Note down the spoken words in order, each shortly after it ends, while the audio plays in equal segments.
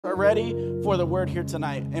are ready for the word here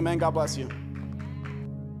tonight. Amen. God bless you.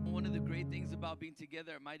 One of the great things about being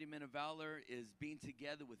together at Mighty Men of Valor is being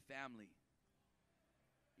together with family.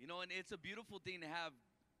 You know, and it's a beautiful thing to have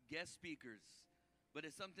guest speakers, but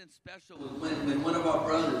it's something special when one of our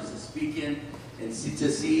brothers is speaking and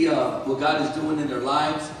to see what God is doing in their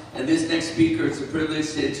lives. And this next speaker, it's a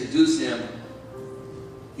privilege to introduce him.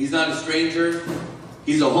 He's not a stranger.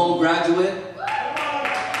 He's a home graduate.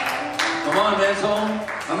 Come on, men's home.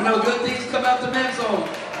 How many know good things come out the men's home?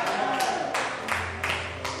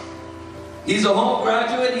 He's a home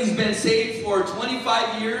graduate. He's been saved for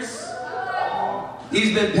 25 years.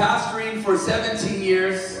 He's been pastoring for 17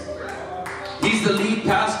 years. He's the lead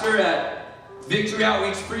pastor at Victory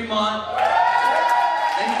Outreach Fremont.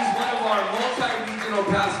 And he's one of our multi-regional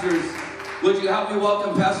pastors. Would you help me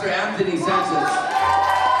welcome Pastor Anthony Sanchez?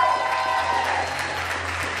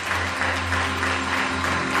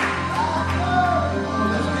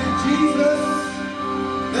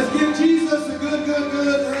 Let's give Jesus a good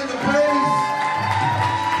hand of praise.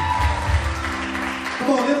 Come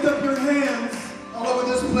on, lift up your hands all over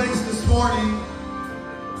this place this morning.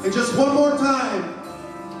 And just one more time,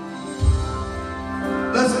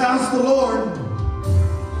 let's ask the Lord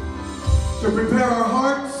to prepare our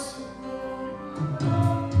hearts,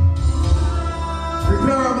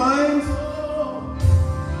 prepare our minds,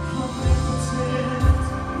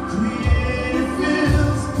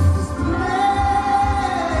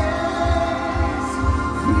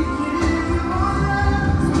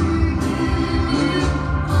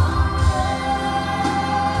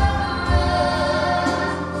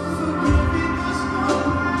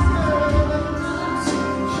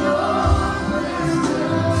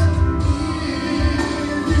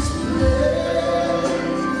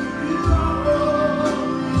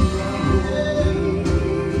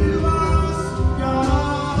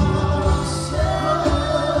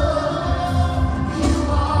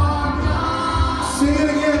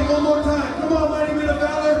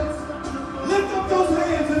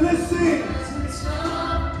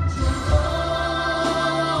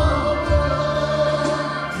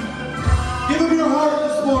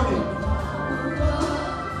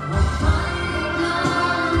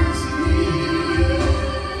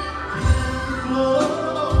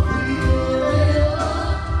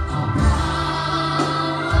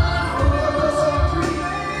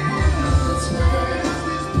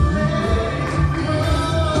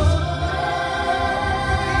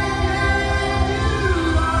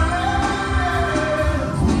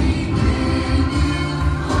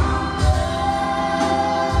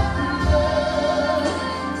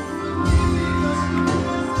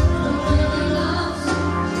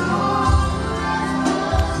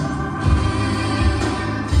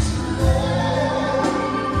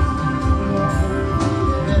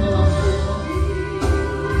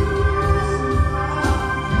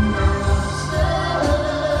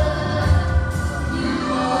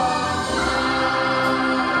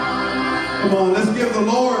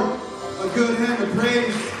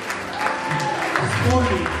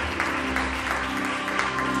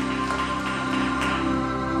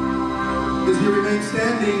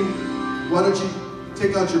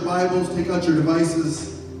 take out your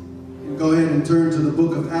devices and go ahead and turn to the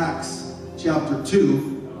book of Acts, chapter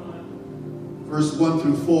 2, verse 1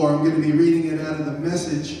 through 4. I'm going to be reading it out of the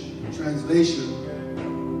Message translation. I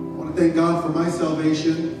want to thank God for my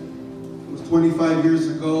salvation. It was 25 years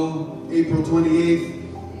ago, April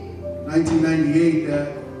 28th, 1998,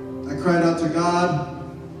 that I cried out to God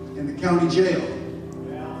in the county jail.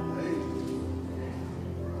 Hey.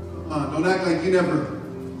 Come on, don't act like you never...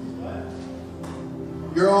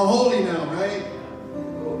 You're all holy now, right?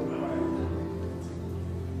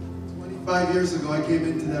 25 years ago, I came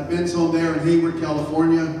into that men's home there in Hayward,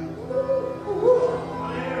 California.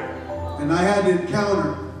 And I had an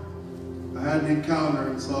encounter.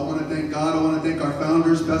 And so I want to thank God. I want to thank our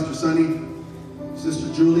founders, Pastor Sonny,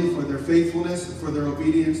 Sister Julie, for their faithfulness and for their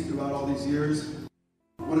obedience throughout all these years.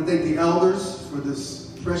 I want to thank the elders for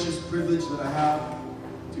this precious privilege that I have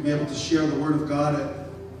to be able to share the Word of God at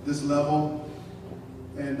this level.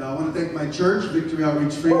 And I want to thank my church, Victory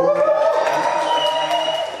Outreach Fremont,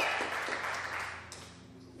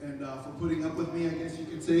 and for putting up with me, I guess you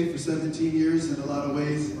could say, for 17 years in a lot of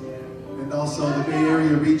ways, and also the Bay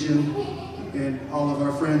Area region and all of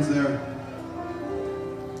our friends there.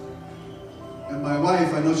 And my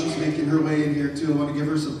wife, I know she's making her way in here too. I want to give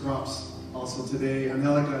her some props also today.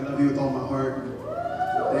 Angelica, I love you with all my heart.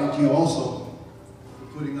 Thank you also for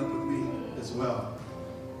putting up with me as well.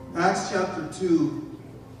 Acts chapter 2.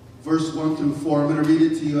 Verse 1 through 4. I'm going to read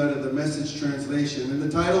it to you out of the Message translation. And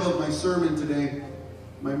the title of my sermon today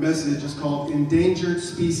My message is called Endangered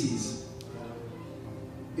Species.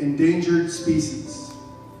 Endangered Species.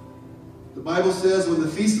 The Bible says when the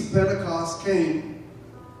Feast of Pentecost came,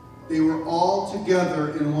 they were all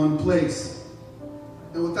together in one place.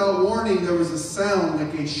 And without warning, there was a sound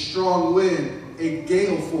like a strong wind, a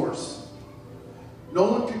gale force. No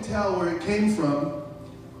one could tell where it came from.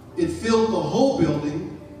 It filled the whole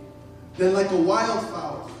building. Then like a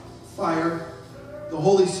wildfire, the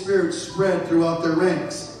Holy Spirit spread throughout their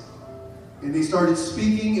ranks. And they started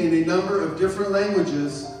speaking in a number of different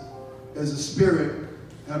languages as the Spirit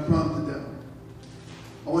had prompted them.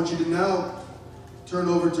 I want you to now turn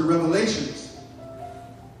over to Revelations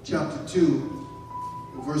chapter 2,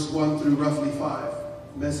 verse 1 through roughly 5.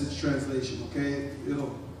 Message translation, okay?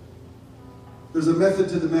 There's a method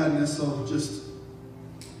to the madness, so just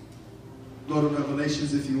go to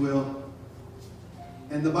Revelations, if you will.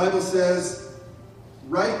 And the Bible says,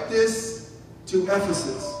 write this to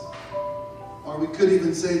Ephesus. Or we could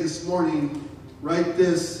even say this morning, write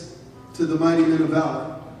this to the mighty men of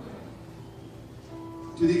valor.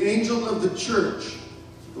 To the angel of the church,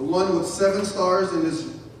 the one with 7 stars in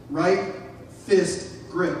his right fist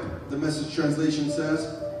grip, the Message translation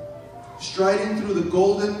says, striding through the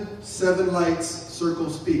golden 7 lights circle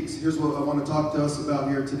speaks. Here's what I want to talk to us about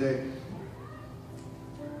here today.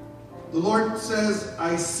 The Lord says,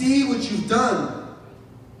 I see what you've done,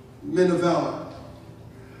 men of valor.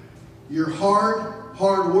 Your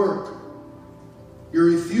hard work. Your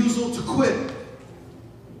refusal to quit.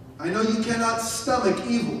 I know you cannot stomach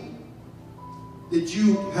evil. That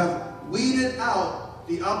you have weeded out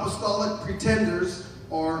the apostolic pretenders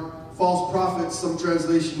or false prophets, some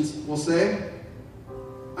translations will say.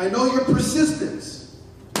 I know your persistence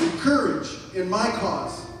and courage in my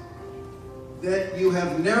cause. That you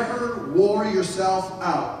have never wore yourself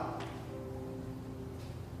out.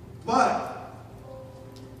 But,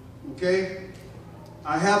 okay,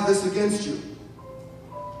 I have this against you.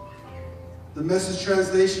 The Message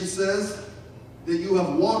translation says that you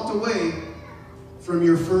have walked away from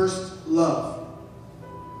your first love.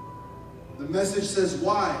 The Message says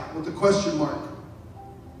why, with a question mark.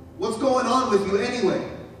 What's going on with you anyway?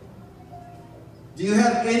 Do you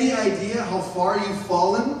have any idea how far you've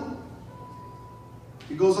fallen?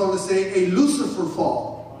 He goes on to say, a Lucifer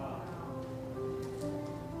fall.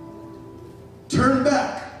 Turn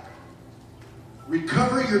back.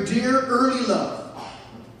 Recover your dear early love.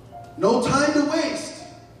 No time to waste,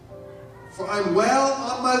 for I'm well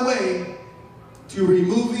on my way to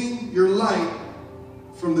removing your light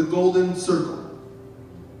from the golden circle.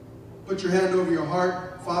 Put your hand over your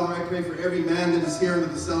heart. Father, I pray for every man that is here under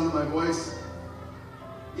the sound of my voice,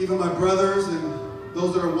 even my brothers and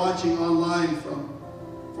those that are watching online from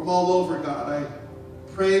all over, God. I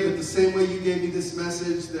pray that the same way you gave me this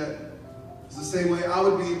message, that is the same way I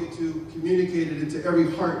would be able to communicate it into every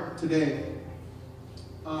heart today.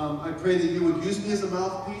 I pray that you would use me as a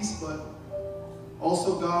mouthpiece, but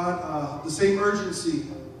also, God, the same urgency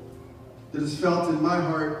that is felt in my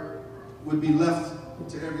heart would be left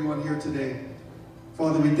to everyone here today.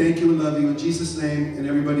 Father, we thank you and love you in Jesus' name, and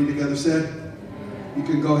everybody together said, you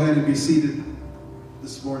can go ahead and be seated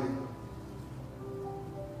this morning.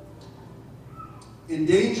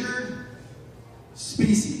 Endangered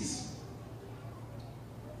species.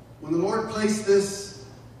 When the Lord placed this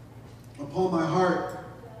upon my heart,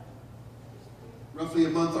 roughly a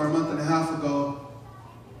month or a month and a half ago,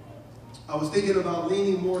 I was thinking about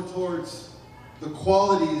leaning more towards the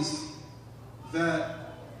qualities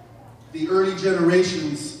that the early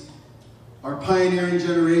generations, our pioneering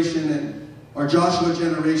generation and our Joshua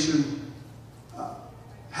generation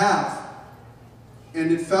have.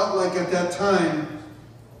 And it felt like at that time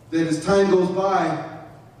that as time goes by,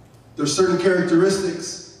 there's certain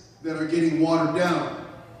characteristics that are getting watered down.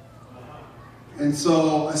 And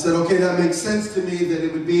so I said, okay, that makes sense to me that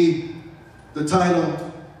it would be the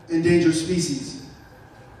title, Endangered Species.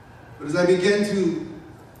 But as I began to,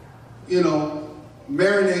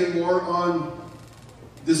 marinate more on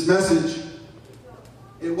this message,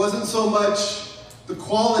 it wasn't so much the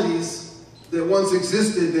qualities that once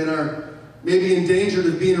existed that are maybe endangered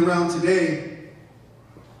of being around today,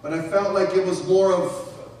 but I felt like it was it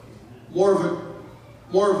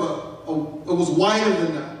was wider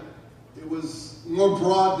than that. It was more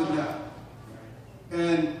broad than that.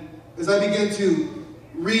 And as I began to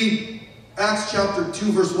read Acts chapter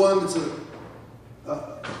 2, verse 1, it's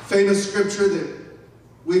a famous scripture that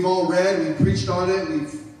we've all read, we've preached on it,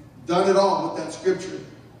 we've done it all with that scripture,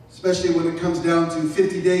 especially when it comes down to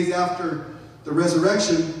 50 days after the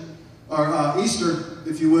resurrection, or Easter,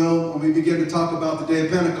 if you will, when we begin to talk about the day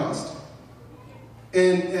of Pentecost.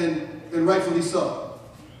 And rightfully so.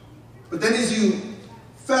 But then as you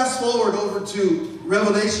fast forward over to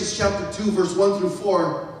Revelation chapter 2, verse 1 through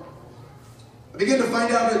 4, I begin to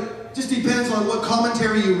find out it just depends on what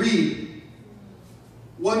commentary you read.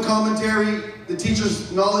 One commentary, the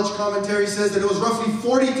Teacher's Knowledge commentary, says that it was roughly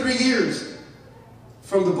 43 years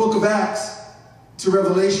from the book of Acts to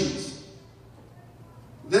Revelations.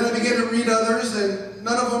 Then I began to read others, and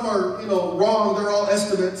none of them are, wrong. They're all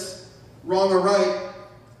estimates, wrong or right.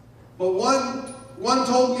 But one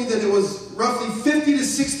told me that it was roughly 50 to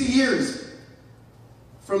 60 years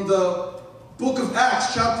from the book of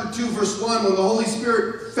Acts, chapter 2, verse 1, when the Holy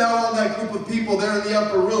Spirit fell on that group of people there in the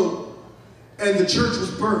upper room, and the church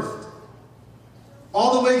was birthed.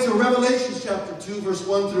 All the way to Revelation chapter 2, verse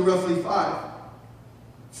 1 through roughly 5.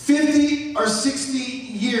 50 or 60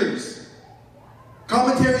 years.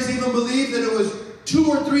 Commentaries even believe that it was 2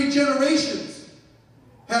 or 3 generations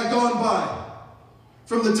had gone by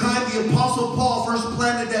from the time the Apostle Paul first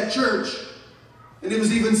planted that church. And it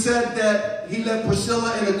was even said that he led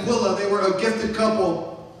Priscilla and Aquila, they were a gifted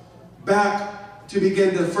couple, back to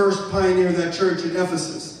begin to first pioneer that church in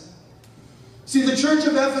Ephesus. See, the church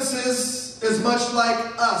of Ephesus is much like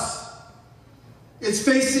us. It's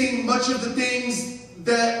facing much of the things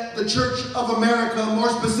that the Church of America, more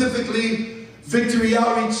specifically Victory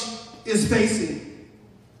Outreach, is facing.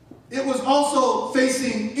 It was also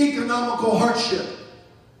facing economical hardship.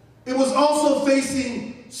 It was also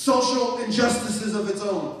facing social injustices of its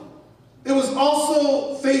own. It was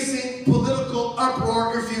also facing political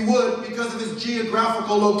uproar, if you would, because of its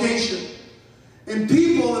geographical location. And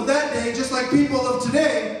people of that day, just like people of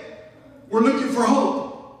today, were looking for hope.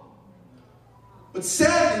 But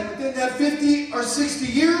sadly, within that 50 or 60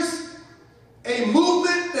 years, a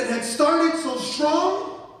movement that had started so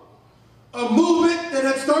strong, a movement that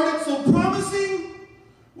had started so promising,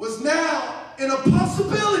 was now in a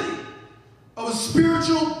possibility of a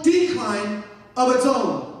spiritual decline of its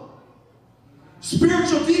own.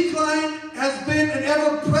 Spiritual decline has been an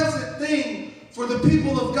ever-present thing for the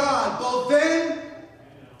people of God, both then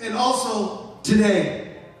and also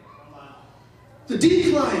today. The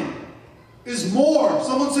decline is more,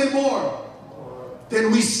 someone say more,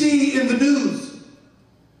 than we see in the news.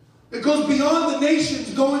 It goes beyond the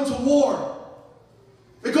nations going to war.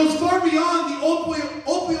 It goes far beyond the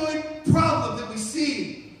opioid problem that we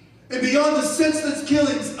see and beyond the senseless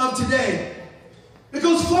killings of today. It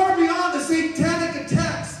goes far beyond the satanic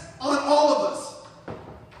attacks on all of us.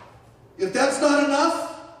 If that's not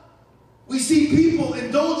enough, we see people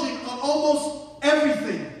indulging on almost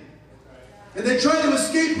everything. And they try to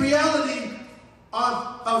escape reality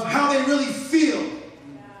of how they really feel.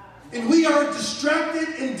 And we are distracted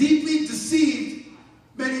and deeply deceived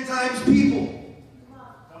many times people.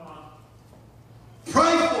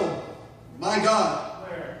 Prideful. My God.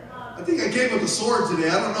 I think I came with a sword today.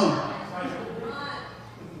 I don't know.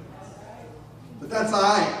 But that's all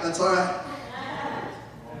right. That's all right.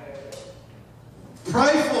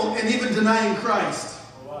 Prideful and even denying Christ.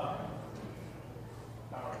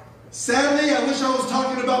 Sadly, I wish I was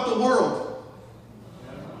talking about the world.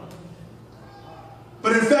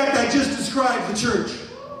 But in fact, I just described the church.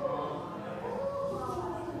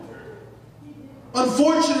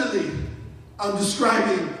 Unfortunately, I'm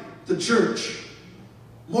describing the church.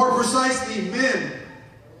 More precisely, men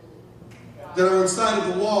that are inside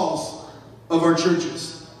of the walls of our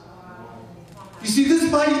churches. You see, this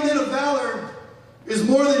mighty men of valor is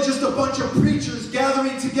more than just a bunch of preachers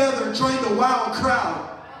gathering together trying to wow a crowd.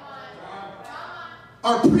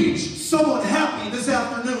 Or preach someone happy this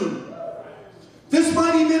afternoon. This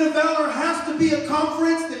mighty men of valor has to be a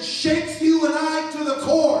conference that shakes you and I to the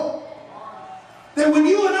core. That when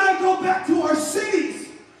you and I go back to our cities,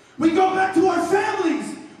 we go back to our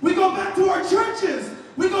families, we go back to our churches,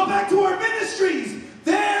 we go back to our ministries,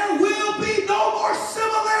 there will be no more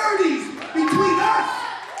similarities between us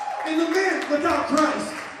and the men without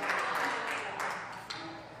Christ.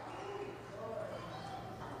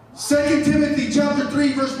 2 Timothy chapter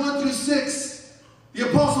 3, verse 1 through 6, the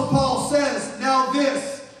Apostle Paul says, "Now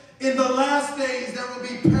this, in the last days there will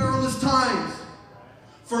be perilous times.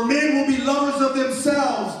 For men will be lovers of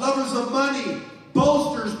themselves, lovers of money,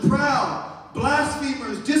 boasters, proud,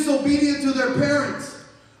 blasphemers, disobedient to their parents,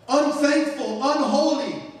 unthankful,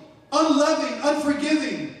 unholy, unloving,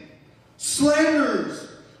 unforgiving, slanderers,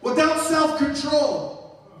 without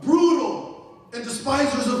self-control, brutal, and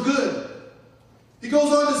despisers of good." He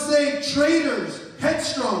goes on to say, traitors,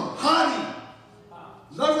 headstrong, haughty,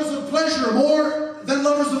 lovers of pleasure more than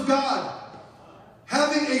lovers of God,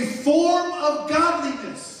 having a form of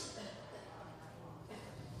godliness,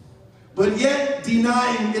 but yet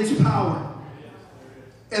denying its power.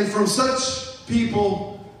 And from such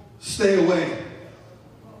people, stay away.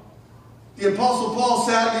 The Apostle Paul,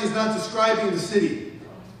 sadly, is not describing the city.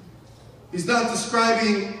 He's not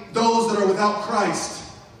describing those that are without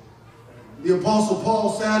Christ. The Apostle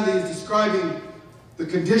Paul, sadly, is describing the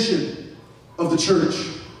condition of the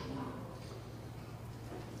church.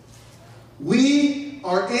 We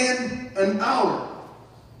are in an hour,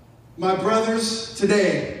 my brothers,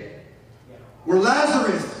 today, where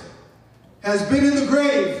Lazarus has been in the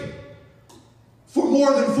grave for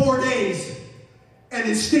more than 4 days, and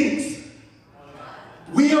it stinks.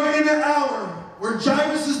 We are in an hour where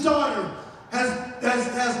Jairus' daughter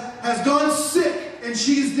has gone sick and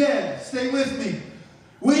she's dead. Stay with me.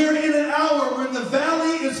 We are in an hour where the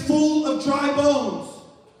valley is full of dry bones.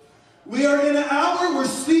 We are in an hour where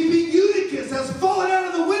sleeping Eutychus has fallen out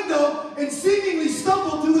of the window and seemingly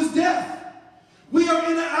stumbled to his death. We are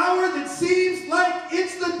in an hour that seems like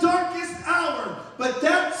it's the darkest hour, but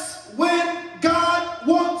that's when God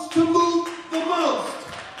wants to move the most.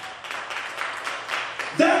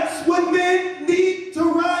 That's when men need to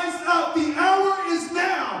rise up. The hour is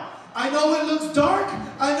now. I know it looks dark.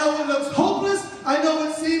 I know it looks hopeless. I know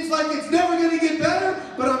it seems like it's never going to get better,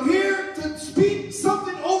 but I'm here to speak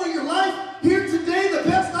something over your life here today the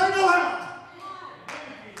best I know how.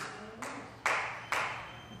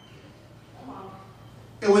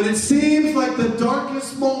 And when it seems like the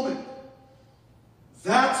darkest moment,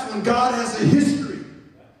 that's when God has a history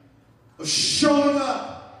of showing up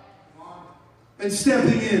and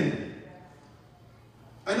stepping in.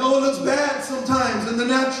 I know it looks bad sometimes in the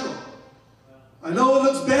natural. I know it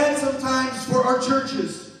looks bad sometimes for our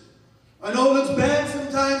churches. I know it looks bad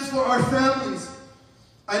sometimes for our families.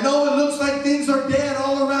 I know it looks like things are dead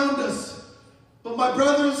all around us. But my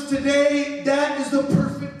brothers, today, that is the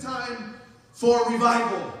perfect time for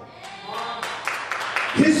revival.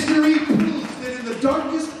 History proves that in the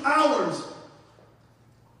darkest hours,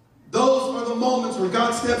 those are the moments where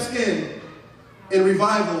God steps in and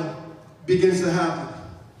revival begins to happen.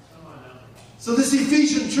 So this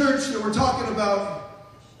Ephesian church that we're talking about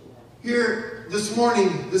here this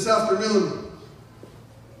morning, this afternoon,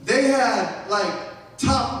 they had like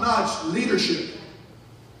top-notch leadership.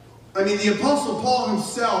 I mean, the Apostle Paul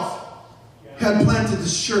himself had planted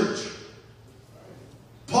this church.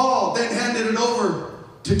 Paul then handed it over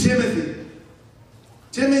to Timothy.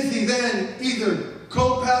 Timothy then either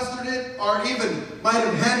co-pastored it or even might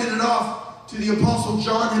have handed it off to the Apostle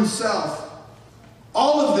John himself.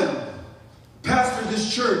 All of them pastored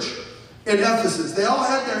this church in Ephesus. They all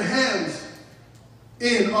had their hands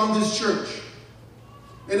in on this church.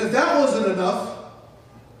 And if that wasn't enough,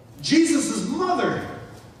 Jesus' mother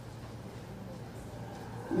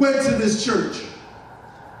went to this church.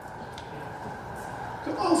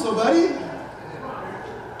 Come on, somebody.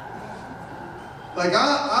 Like,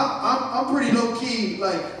 I'm pretty low-key,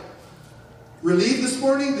 like, relieved this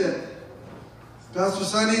morning that Pastor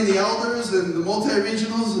Sonny and the elders and the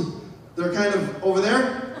multi-regionals, they're kind of over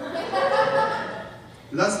there.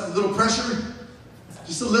 That's a little pressure,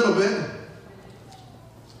 just a little bit.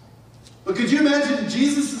 But could you imagine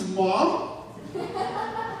Jesus' mom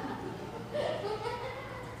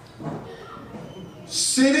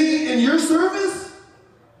sitting in your service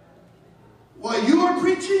while you are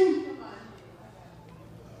preaching?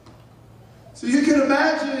 So you can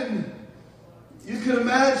imagine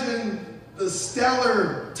the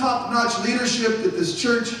stellar, top-notch leadership that this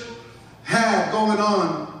church had going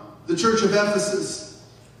on, the church of Ephesus.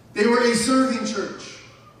 They were a serving church,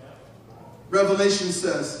 Revelation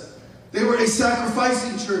says. They were a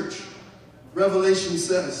sacrificing church, Revelation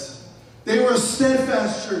says. They were a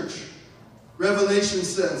steadfast church, Revelation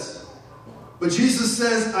says. But Jesus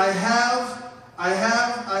says, I have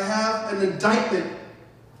an indictment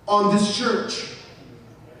on this church.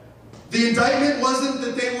 The indictment wasn't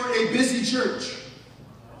that they were a busy church.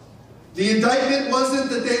 The indictment wasn't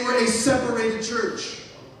that they were a separated church.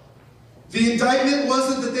 The indictment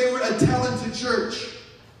wasn't that they were a talented church.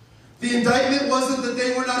 The indictment wasn't that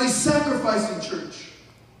they were not a sacrificing church.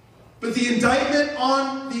 But the indictment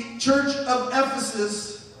on the church of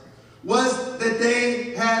Ephesus was that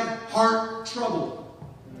they had heart trouble.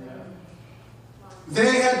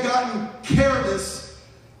 They had gotten careless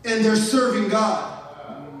in their serving God.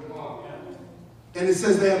 And it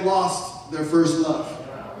says they had lost their first love.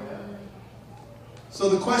 So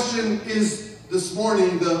the question is this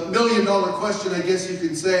morning, the million-dollar question, I guess you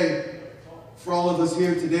can say, for all of us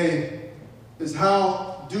here today, is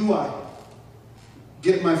how do I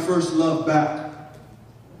get my first love back?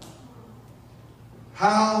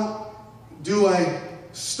 How do I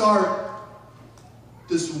start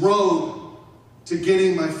this road to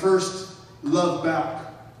getting my first love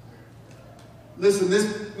back? Listen,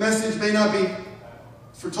 this message may not be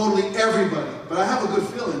for totally everybody, but I have a good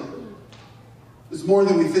feeling it's more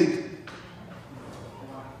than we think.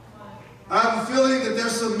 I have a feeling that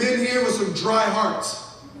there's some men here with some dry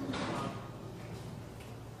hearts.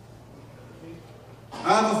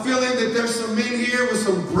 I have a feeling that there's some men here with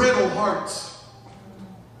some brittle hearts.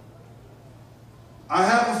 I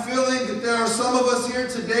have a feeling that there are some of us here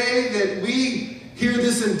today that we hear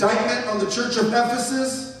this indictment on the church of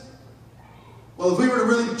Ephesus. Well, if we were to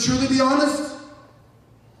really truly be honest,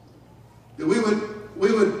 that we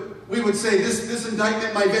would say this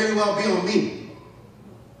indictment might very well be on me.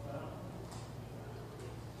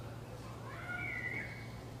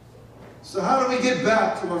 So how do we get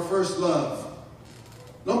back to our first love?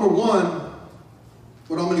 Number one,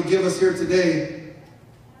 what I'm going to give us here today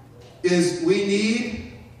is we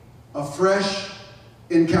need a fresh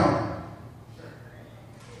encounter.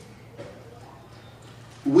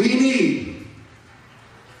 We need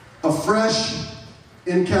a fresh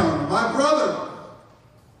encounter. My brother,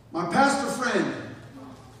 my pastor friend,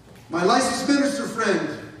 my licensed minister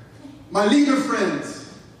friend, my leader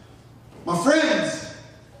friends, my friends,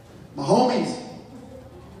 my homies,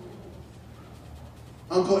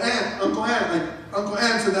 Uncle Ant's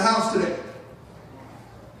in the house today.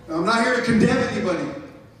 I'm not here to condemn anybody.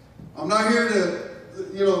 I'm not here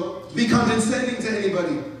to, be condescending to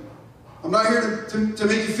anybody. I'm not here to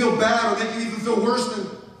make you feel bad or make you even feel worse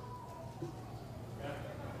than.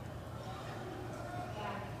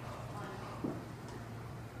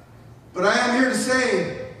 But I am here to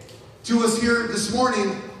say to us here this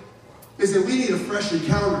morning is that we need a fresh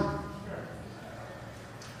encounter.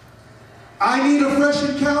 I need a fresh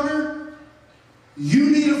encounter.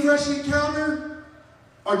 You need a fresh encounter.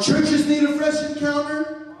 Our churches need a fresh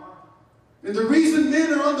encounter. And the reason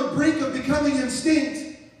men are on the brink of becoming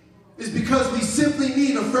extinct is because we simply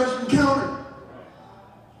need a fresh encounter.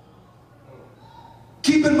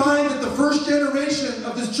 Keep in mind that the first generation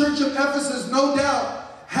of this church of Ephesus no doubt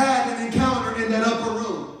had an encounter in that upper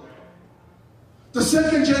room. The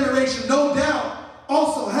second generation no doubt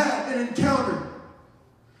also had an encounter.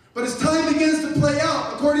 But as time begins to play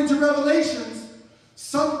out, according to Revelations,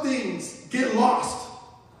 some things get lost.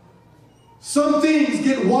 Some things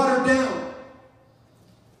get watered down.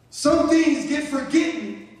 Some things get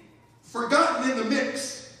forgotten in the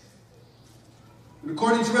mix. And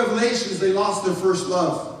according to Revelations, they lost their first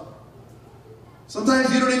love.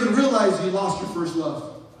 Sometimes you don't even realize you lost your first love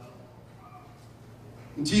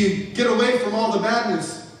until you get away from all the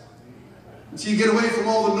badness, until you get away from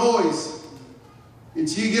all the noise,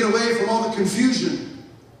 until you get away from all the confusion,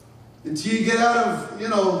 until you get out of,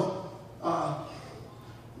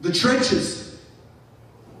 the trenches,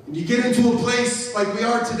 and you get into a place like we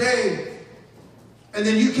are today, and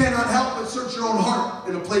then you cannot help but search your own heart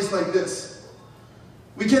in a place like this.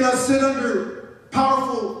 We cannot sit under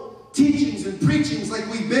powerful teachings and preachings like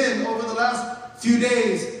we've been over the last few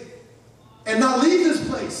days and not leave this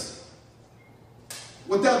place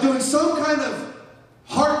without doing some kind of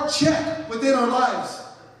heart check within our lives.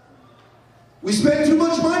 We spend too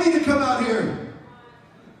much money to come out here.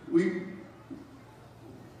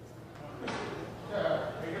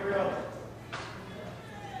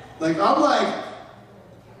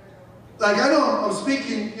 I'm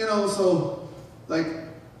speaking, so,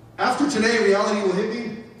 after today, reality will hit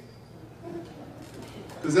me.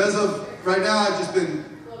 Because as of right now, I've just been,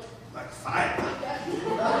 fire.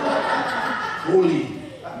 Holy.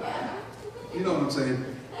 You know what I'm saying.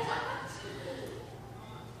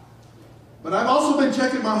 But I've also been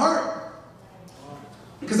checking my heart.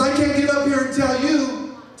 Because I can't get up here and tell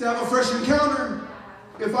you to have a fresh encounter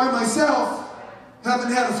if I myself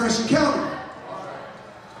haven't had a fresh encounter.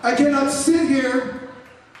 I cannot sit here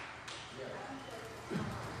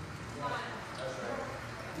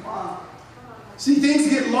see, things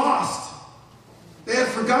get lost. They have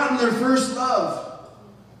forgotten their first love.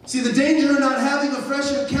 See, the danger of not having a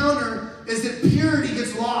fresh encounter is that purity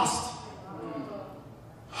gets lost.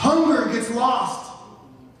 Hunger gets lost.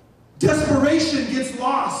 Desperation gets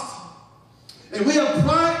lost. And we have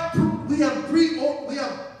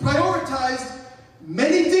prioritized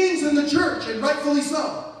many things in the church, and rightfully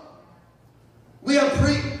so. We have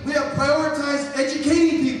prioritized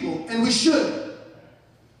educating people, and we should.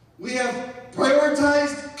 We have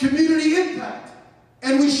prioritized community impact,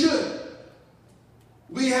 and we should.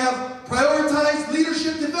 We have prioritized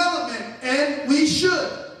leadership development, and we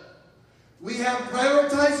should. We have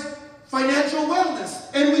prioritized financial wellness,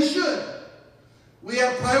 and we should. We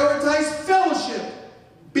have prioritized fellowship,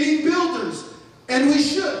 being builders, and we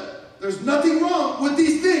should. There's nothing wrong with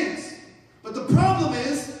these things. But the problem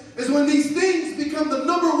is when these things become the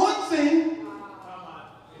number one thing,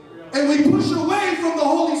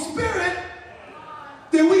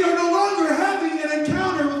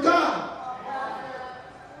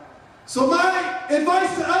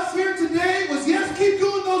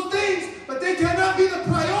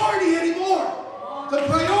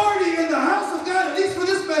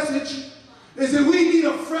 message is that we need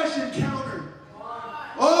a fresh encounter.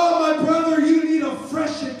 Oh, my brother, you need a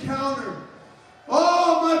fresh encounter.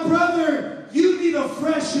 Oh, my brother, you need a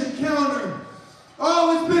fresh encounter.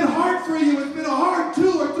 Oh, it's been hard for you. It's been a hard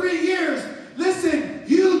 2 or 3 years. Listen,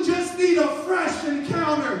 you just need a fresh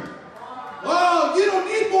encounter. Oh, you don't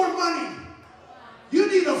need more money.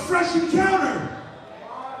 You need a fresh encounter.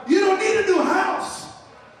 You don't need a new house.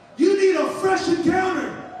 You need a fresh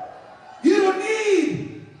encounter. You don't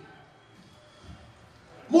need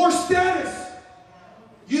more status.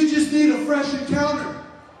 You just need a fresh encounter.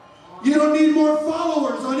 You don't need more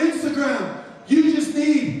followers on Instagram. You just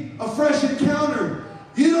need a fresh encounter.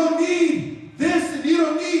 You don't need this and you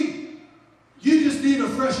don't need. You just need a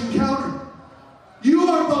fresh encounter. You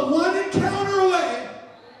are but one encounter away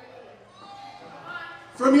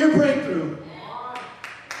from your breakthrough.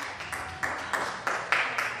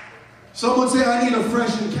 Someone say, I need a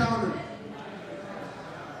fresh encounter.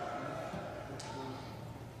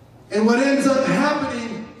 And what ends up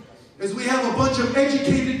happening is we have a bunch of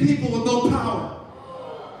educated people with no power.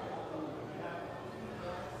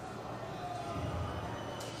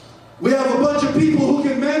 We have a bunch of people who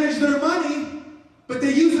can manage their money, but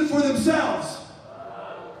they use it for themselves.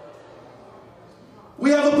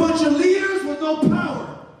 We have a bunch of leaders with no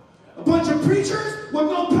power. A bunch of preachers with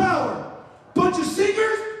no power. A bunch of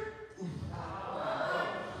singers.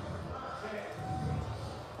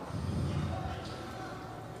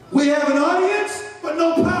 We have an audience, but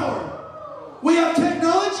no power. We have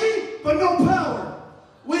technology, but no power.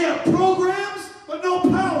 We have programs, but no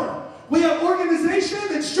power. We have organization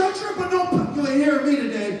and structure, but no power. You ain't hearing me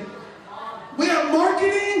today. We have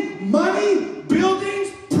marketing, money,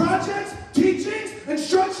 buildings, projects, teachings,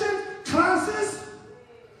 instruction, classes,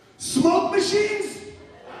 smoke machines.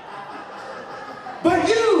 But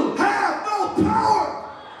you have no power.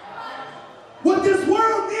 What this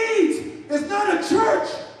world needs is not a church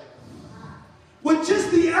with just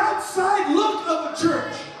the outside look of a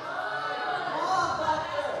church.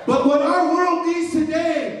 But what our world needs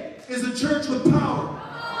today is a church with power.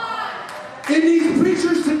 It needs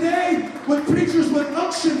preachers today with preachers with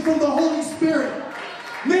unction from the Holy Spirit.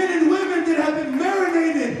 Men and women that have been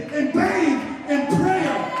marinated and bathed in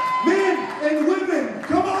prayer. Men and women,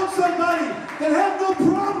 come on somebody, that have no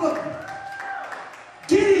problem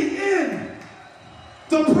getting in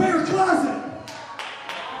the prayer closet.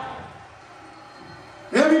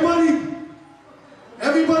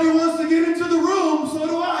 Everybody wants to get into the room, so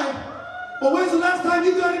do I. But when's the last time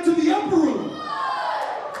you got into the upper room?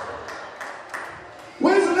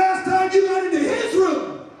 When's the last time you got into his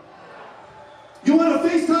room? You want to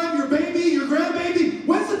FaceTime your baby, your grandbaby?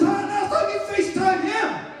 When's the last time you FaceTime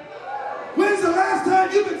him? When's the last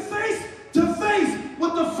time you've been face to face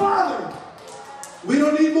with the Father? We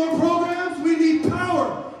don't need more programs, we need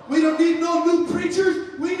power. We don't need no new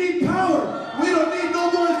preachers, we need power. We don't need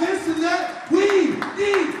no more this and that, we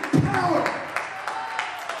need power.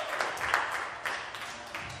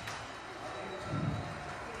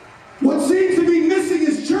 What seems to be missing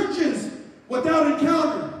is churches without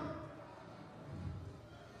encounter.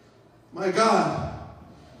 My God.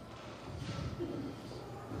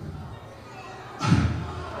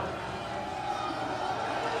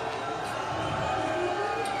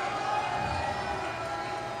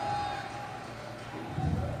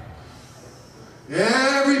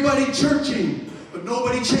 Everybody churching, but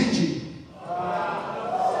nobody changing.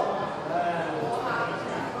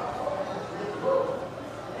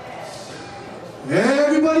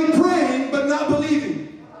 Everybody praying, but not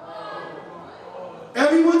believing.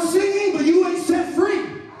 Everyone singing, but you ain't set free.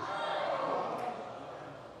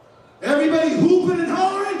 Everybody hooping and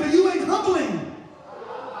hollering, but you ain't humbling.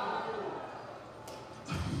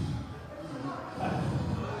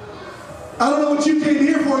 I don't know what you came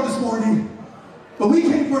here for this morning, but we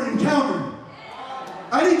came for an encounter.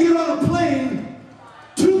 I didn't get on a plane,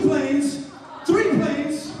 2 planes, 3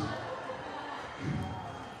 planes,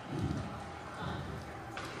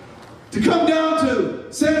 to come down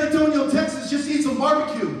to San Antonio, Texas, just to eat some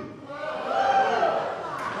barbecue.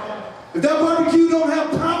 If that barbecue don't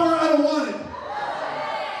have power, I don't want it.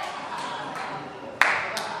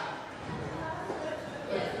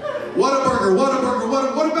 Whataburger, Whataburger, what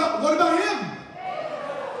about him?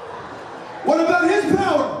 What about his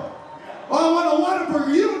power? Oh, I want a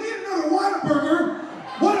Whataburger. You don't need another Whataburger.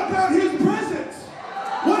 What about his presence?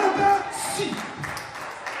 What about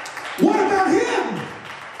him?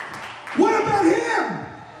 What about him?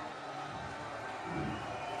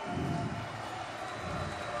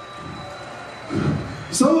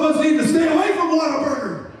 Some of us need to stay away from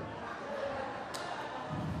Whataburger.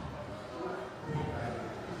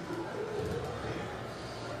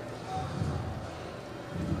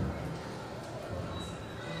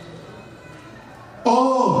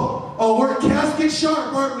 casket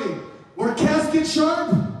sharp, aren't we? We're casket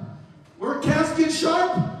sharp. We're casket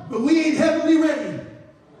sharp, but we ain't heavenly ready.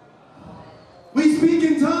 We speak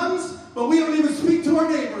in tongues, but we don't even speak to our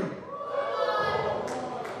neighbor.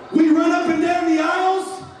 We run up and down the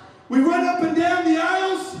aisles. We run up and down the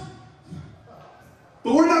aisles,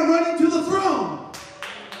 but we're not running to the throne.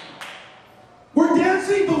 We're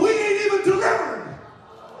dancing, but we ain't even delivered.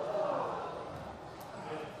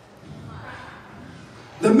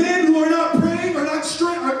 The men who are not praying are not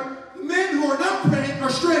straying. The men who are not praying are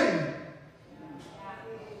straying.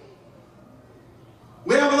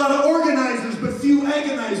 We have a lot of organizers, but few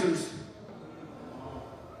agonizers.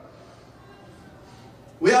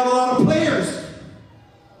 We have a lot of players.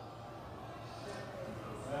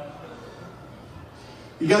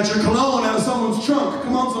 You got your cologne out of someone's trunk.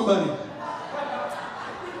 Come on, somebody.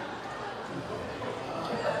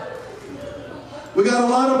 We got a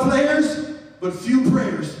lot of players, but few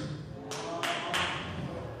prayers.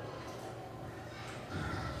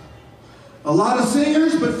 A lot of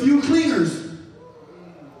singers, but few clingers.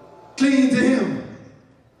 Clinging to Him.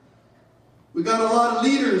 We got a lot of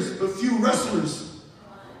leaders, but few wrestlers.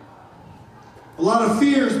 A lot of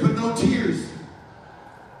fears, but no tears.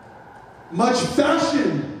 Much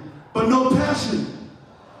fashion, but no passion.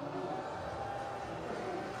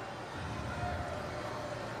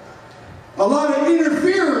 A lot of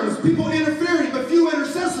interferers, people interfering, but few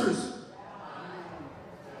intercessors.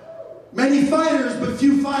 Many fighters, but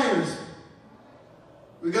few fires.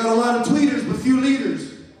 We got a lot of tweeters, but few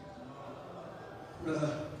leaders.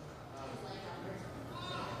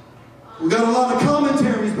 We got a lot of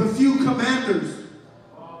commentaries, but few commanders.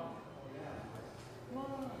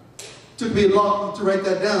 Took me a lot to write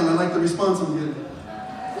that down. I like the response I'm getting.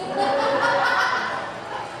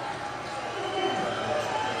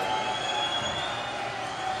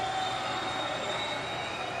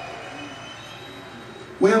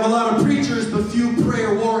 We have a lot of preachers, but few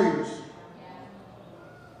prayer warriors.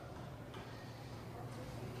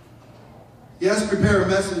 Yes, prepare a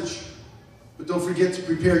message, but don't forget to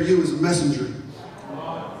prepare you as a messenger.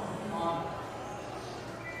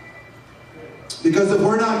 Because if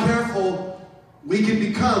we're not careful, we can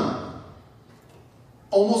become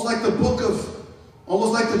almost like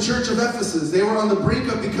the church of Ephesus. They were on the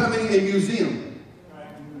brink of becoming a museum.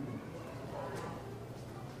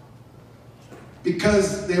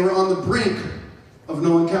 Because they were on the brink of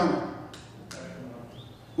no encounter.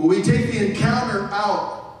 When we take the encounter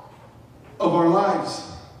out of our lives,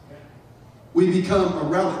 we become a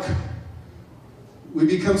relic. We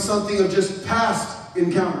become something of just past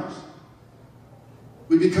encounters.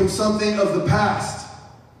 We become something of the past.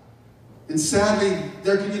 And sadly,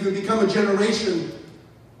 there can even become a generation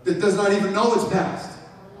that does not even know its past.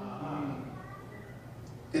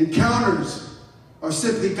 Encounters are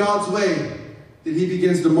simply God's way that He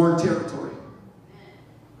begins to mark territory.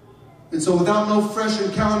 And so without no fresh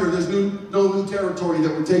encounter, there's no new territory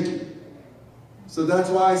that we're taking. So that's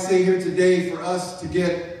why I say here today, for us to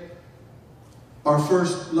get our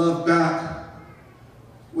first love back,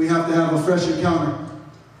 we have to have a fresh encounter.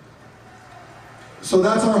 So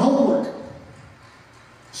that's our homework.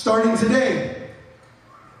 Starting today,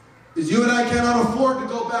 is you and I cannot afford to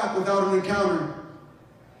go back without an encounter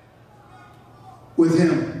with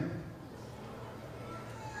Him.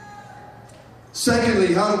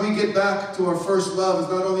 Secondly, how do we get back to our first love? Is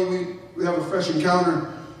not only we have a fresh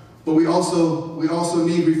encounter, but we also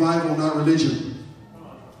need revival, not religion.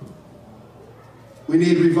 We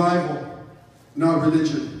need revival, not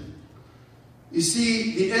religion. You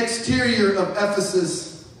see, the exterior of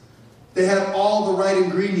Ephesus, they had all the right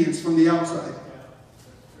ingredients from the outside.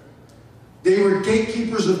 They were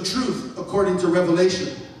gatekeepers of truth, according to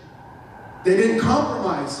Revelation. They didn't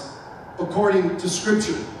compromise, according to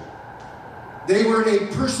Scripture. They were a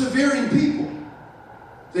persevering people.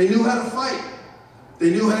 They knew how to fight.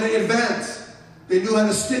 They knew how to advance. They knew how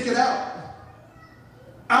to stick it out.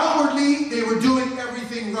 Outwardly, they were doing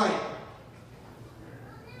everything right.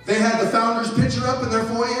 They had the founder's picture up in their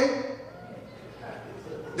foyer.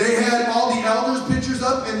 They had all the elders' pictures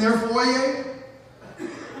up in their foyer.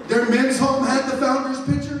 Their men's home had the founder's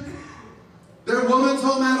picture. Their women's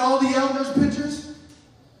home had all the elders' pictures.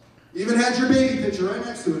 Even had your baby picture right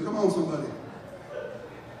next to it. Come on, somebody.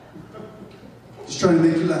 Just trying to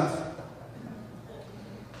make you laugh.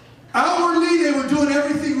 Outwardly, they were doing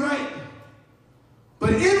everything right.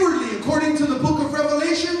 But inwardly, according to the book of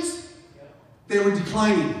Revelations, they were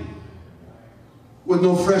declining with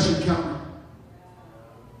no fresh encounter.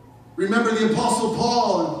 Remember, the Apostle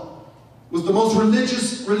Paul was the most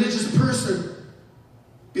religious person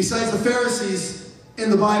besides the Pharisees in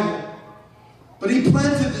the Bible. But he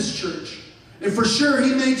planted this church. And for sure,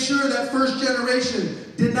 he made sure that first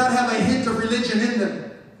generation did not have a hint of religion in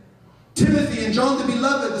them. Timothy and John the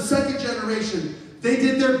Beloved, the second generation, they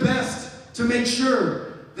did their best to make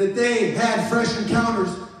sure that they had fresh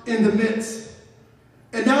encounters in the midst.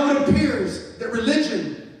 And now it appears that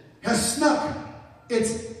religion has snuck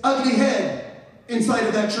its ugly head inside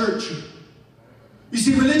of that church. You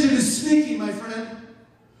see, religion is sneaky, my friend,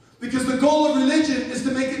 because the goal of religion is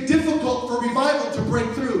to make it difficult for revival to break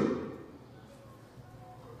through.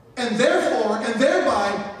 And therefore, and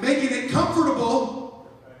thereby, making it comfortable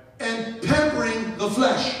and pampering the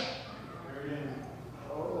flesh.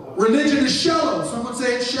 Religion is shallow. Someone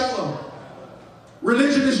say it's shallow.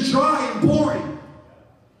 Religion is dry and boring.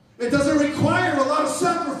 It doesn't require a lot of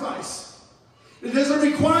sacrifice. It doesn't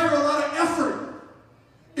require a lot of effort.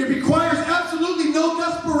 It requires absolutely no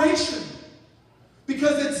desperation.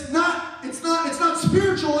 Because it's not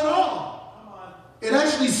spiritual at all. It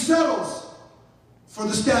actually settles for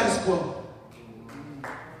the status quo.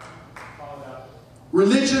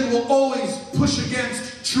 Religion will always push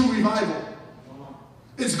against true revival.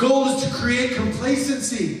 Its goal is to create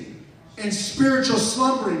complacency and spiritual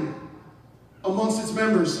slumbering amongst its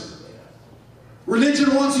members.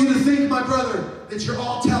 Religion wants you to think, my brother, that you're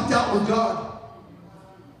all tapped out with God.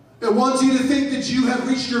 It wants you to think that you have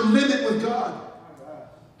reached your limit with God.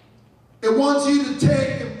 It wants you to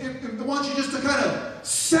it wants you just to kind of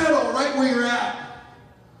settle right where you're at.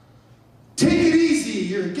 Take it easy.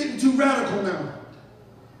 You're getting too radical now.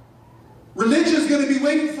 Religion is going to be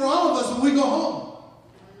waiting for all of us when we go home.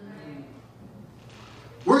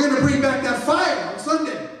 We're going to bring back that fire on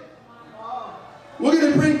Sunday. We're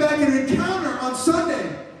going to bring back an encounter on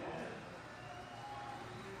Sunday.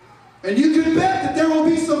 And you can bet that there will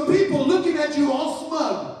be some people looking at you all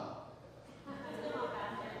smug.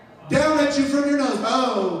 Down at you from your nose.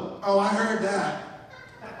 Oh, I heard that.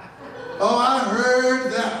 Oh, I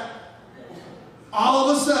heard that. All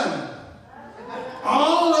of a sudden,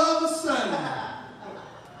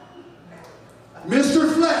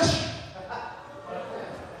 Mr. Flesh,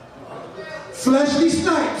 Fleshly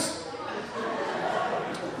Snipes,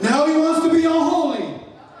 now he wants to be all holy.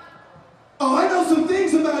 Oh, I know some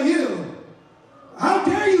things about you. How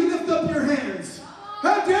dare you lift up your hands?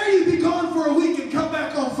 How dare you be gone for a week and come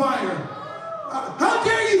back on fire? How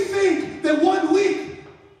dare you think that 1 week,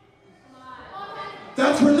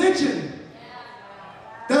 that's religion?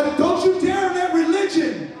 Don't you dare let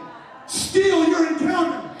religion steal your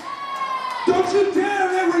encounter. Don't you dare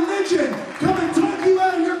let religion come and talk you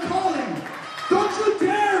out of your calling. Don't you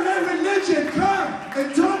dare let religion come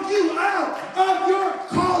and talk you out of your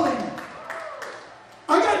calling.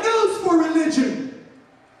 I got news for religion.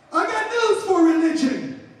 I got news for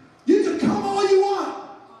religion. You can come all you want.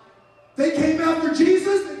 They came after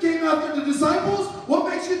Jesus. They came after the disciples. What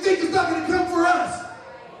makes you think it's not going to come for us?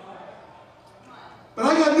 But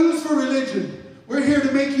I got news for religion. We're here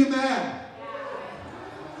to make you mad.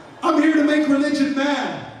 I'm here to make religion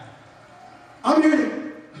mad. I'm here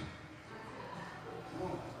to...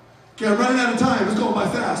 Okay, I'm running out of time. It's going by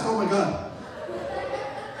fast. Oh my God.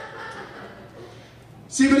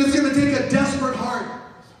 See, but it's going to take a desperate heart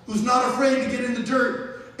who's not afraid to get in the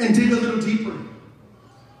dirt and dig a little deeper.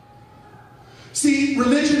 See,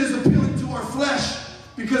 religion is appealing to our flesh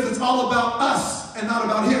because it's all about us and not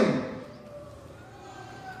about Him.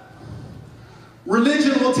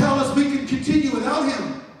 Religion will tell us we can continue without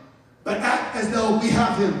Him, but act as though we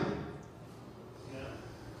have Him.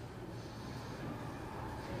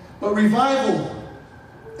 But revival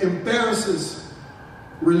embarrasses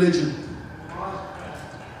religion.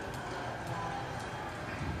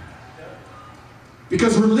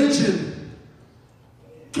 Because religion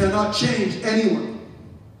cannot change anyone.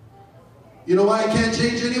 You know why it can't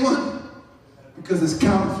change anyone? Because it's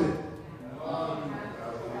counterfeit.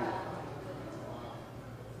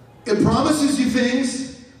 It promises you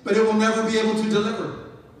things, but it will never be able to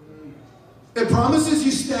deliver. It promises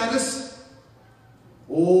you status.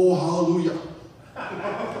 Oh, hallelujah.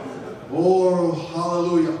 Oh,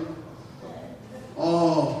 hallelujah.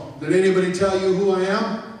 Oh, did anybody tell you who I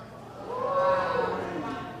am?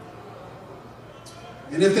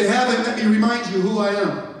 And if they haven't, let me remind you who I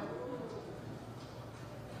am.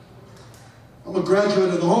 I'm a graduate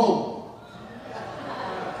of the home.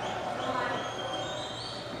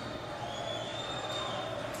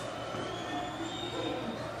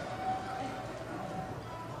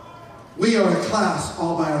 We are a class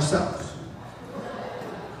all by ourselves.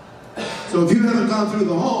 So if you haven't gone through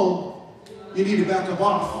the home, you need to back up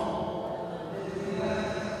off.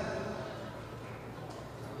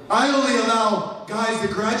 I only allow guys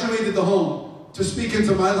that graduated the home to speak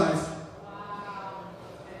into my life.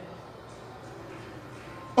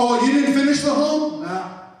 Oh, you didn't finish the home?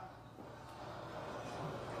 Nah.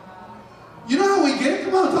 You know how we get?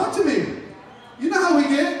 Come on, talk to me. You know how we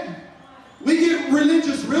get? We get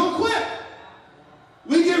religious real quick.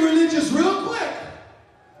 We get religious real quick.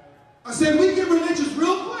 I said we get religious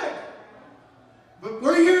real quick. But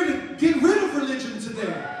we're here to get rid of religion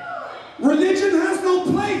today. Religion has no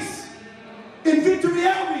place in Victory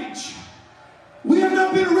Outreach. We have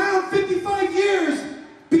not been around 55 years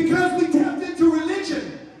because we tapped into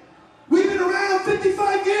religion. We've been around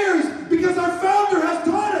 55 years because our founder has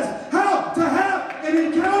taught us how to have an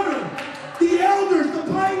encounter. The elders, the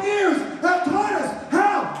pioneers have taught us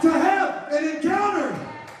how to have an encounter.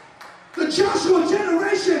 The Joshua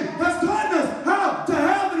generation has taught us how to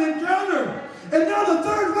have an encounter. And now the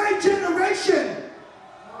third wave generation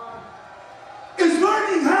is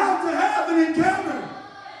learning how to have an encounter.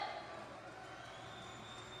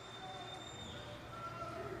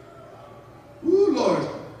 Ooh, Lord.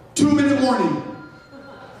 2-minute warning.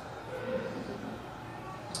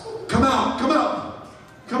 Come out, come out,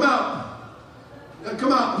 come out. Yeah,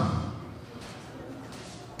 come out.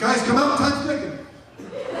 Guys, come out, time's ticking.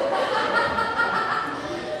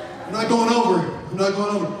 I'm not going over. I'm not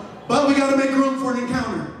going over. But we got to make room for an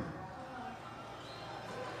encounter.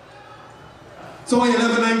 It's only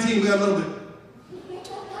 11:19. We got a little bit.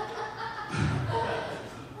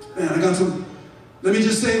 Man, I got some. Let me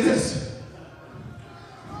just say this.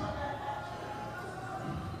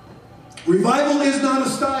 Revival is not a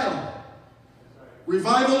style.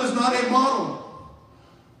 Revival is not a model.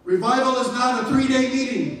 Revival is not a 3-day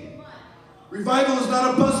meeting. Revival is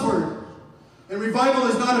not a buzzword. And revival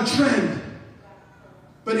is not a trend.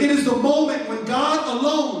 But it is the moment when God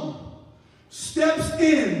alone steps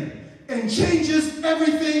in and changes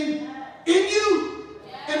everything in you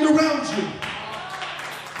and around you.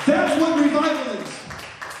 That's what revival is.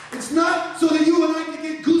 It's not so that you and I can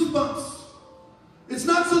get goosebumps. It's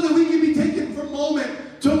not so that we can be taken from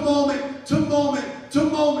moment to moment to moment to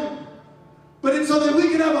moment. But it's so that we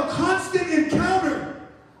can have a constant encounter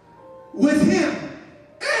with Him.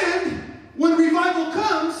 And when revival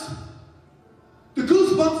comes, the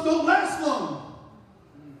goosebumps don't last long.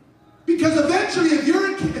 Because eventually, if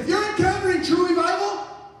you're encountering true revival,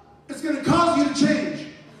 it's going to cause you to change.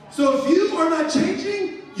 So if you are not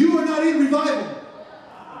changing, you are not in revival.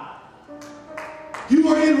 You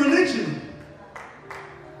are in religion.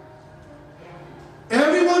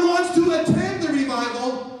 Everyone wants to attend the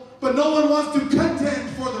revival, but no one wants to contend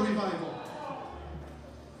for the revival.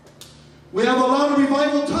 We have a lot of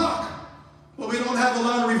revival talk, but we don't have a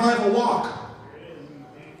lot of revival walk.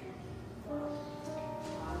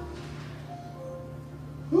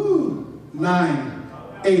 Whew.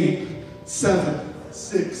 9, 8, 7,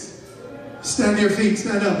 6. Stand to your feet.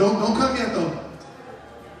 Stand up. Don't come yet, though.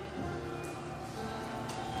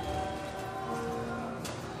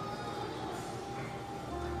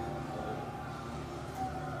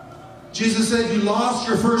 Jesus said, you lost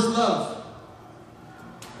your first love.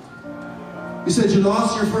 He said, you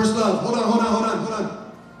lost your first love. Hold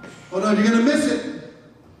on. You're going to miss it.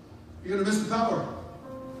 You're going to miss the power.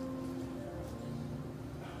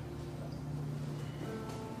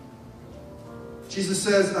 Jesus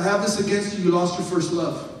says, I have this against you. You lost your first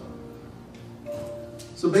love.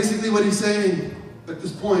 So basically what he's saying at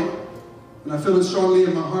this point, and I feel it strongly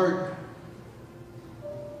in my heart,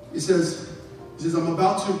 he says, I'm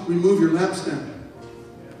about to remove your lampstand.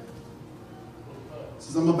 He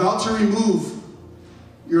says, I'm about to remove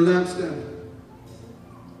your lampstand.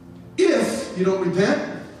 If you don't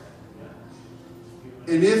repent,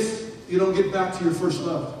 and if you don't get back to your first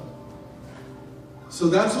love. So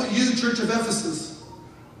that's what you, Church of Ephesus,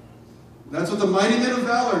 that's what the mighty men of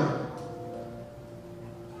valor,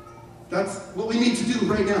 that's what we need to do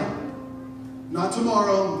right now. Not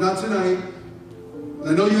tomorrow, not tonight.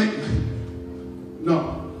 I know you ain't.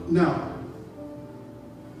 No, now.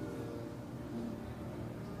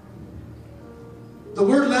 The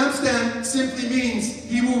word lampstand simply means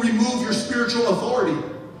He will remove your spiritual authority.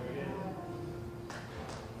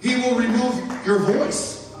 He will remove your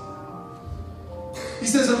voice. He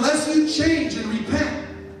says, unless you change and repent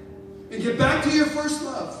and get back to your first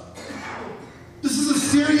love, this is a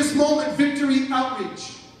serious moment, Victory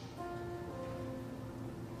Outreach.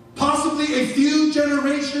 Possibly a few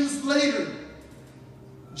generations later,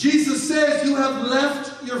 Jesus says you have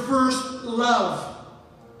left your first love.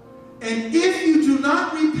 And if you do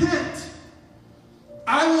not repent,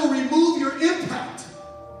 I will remove your impact.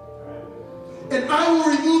 And I will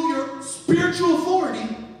remove your spiritual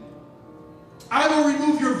authority. I will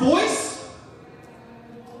remove your voice.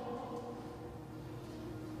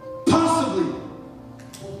 Possibly.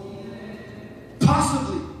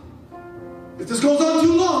 this goes on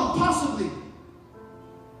too long, possibly.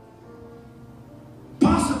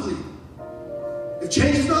 Possibly. If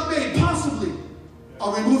change is not made, possibly.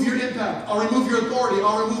 I'll remove your impact. I'll remove your authority.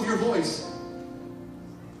 I'll remove your voice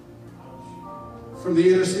from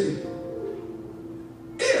the inner city.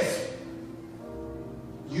 If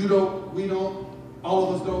we don't,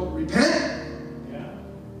 all of us don't repent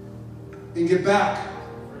and get back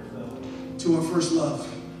to our first love.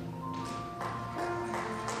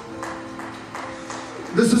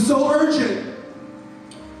 This is so urgent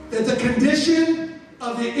that the condition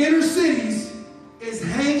of the inner cities is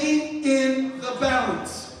hanging in the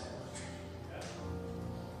balance.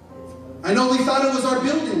 I know we thought it was our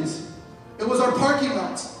buildings. It was our parking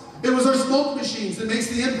lots. It was our smoke machines that makes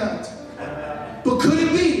the impact. But could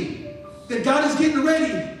it be that God is getting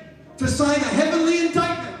ready to sign a heavenly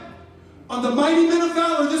indictment on the mighty men of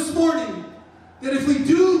valor this morning, that if we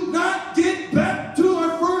do not get back to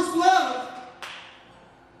our first love,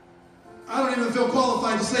 I don't even feel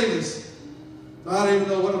qualified to say this. I don't even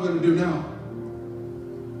know what I'm going to do now.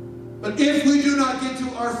 But if we do not get to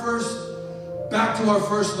back to our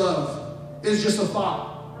first love, it's just a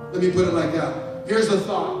thought. Let me put it like that. Here's the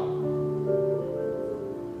thought.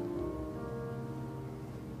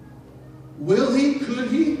 Could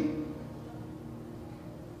he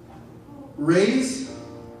raise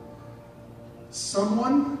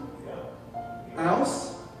someone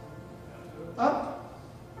else up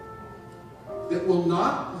that will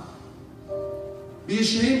not be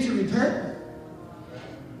ashamed to repent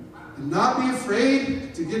and not be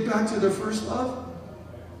afraid to get back to their first love?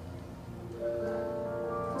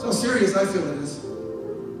 That's how serious I feel it is.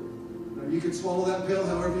 You can swallow that pill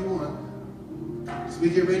however you want as we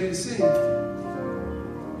get ready to sing.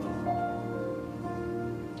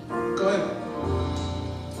 Go ahead.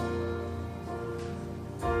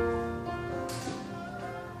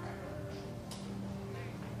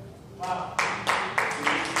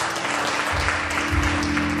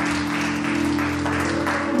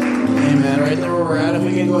 Amen. Right there where we're at, if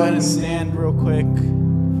we can go ahead and stand real quick.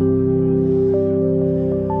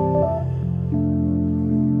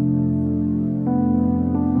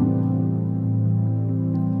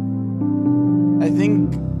 I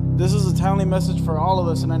think this is a timely message for all of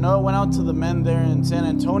us, and I know it went out to the men there in San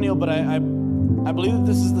Antonio, but I believe that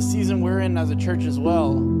this is the season we're in as a church as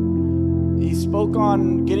well. He spoke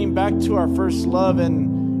on getting back to our first love,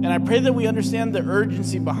 and I pray that we understand the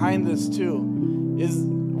urgency behind this too.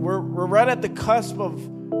 We're right at the cusp of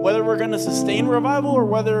whether we're going to sustain revival or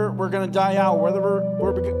whether we're going to die out, whether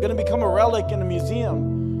we're going to become a relic in a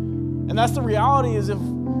museum. And that's the reality, is if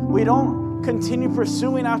we don't continue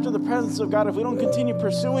pursuing after the presence of God, if we don't continue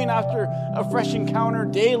pursuing after a fresh encounter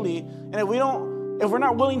daily, and if we're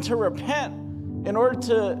not willing to repent in order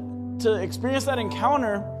to experience that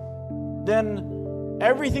encounter, then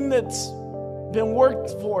everything that's been worked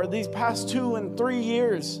for these past 2 and 3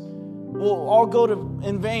 years will all go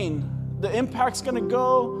in vain. The impact's going to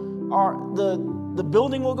go, the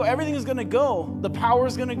building will go, everything is going to go, the power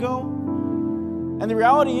is going to go. And the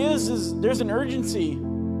reality is there's an urgency.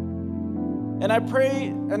 And I pray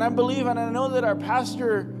and I believe and I know that our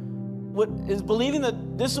pastor is believing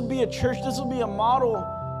that this will be a church, this will be a model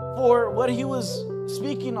for what he was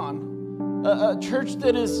speaking on. A church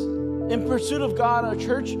that is in pursuit of God, a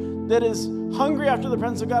church that is hungry after the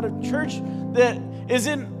presence of God, a church that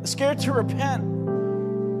isn't scared to repent.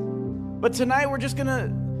 But tonight we're just going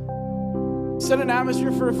to set an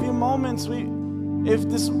atmosphere for a few moments. If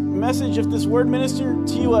this word ministered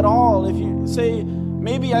to you at all, if you say,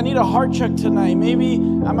 maybe I need a heart check tonight. Maybe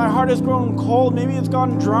my heart has grown cold. Maybe it's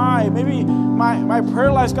gotten dry. Maybe my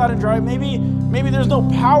prayer life's gotten dry. Maybe there's no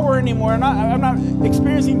power anymore. I'm not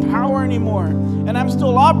experiencing power anymore. And I'm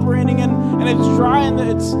still operating and it's dry and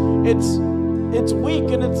it's weak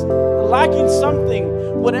and it's lacking something.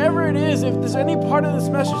 Whatever it is, if there's any part of this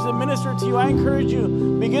message that ministered to you, I encourage you,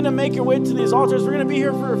 begin to make your way to these altars. We're going to be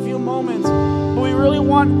here for a few moments. But we really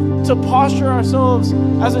want to posture ourselves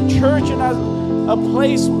as a church and as a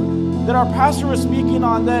place that our pastor was speaking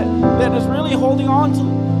on that is really holding on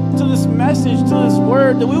to this message, to this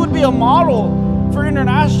word, that we would be a model for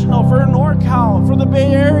international, for NorCal, for the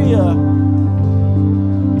Bay Area,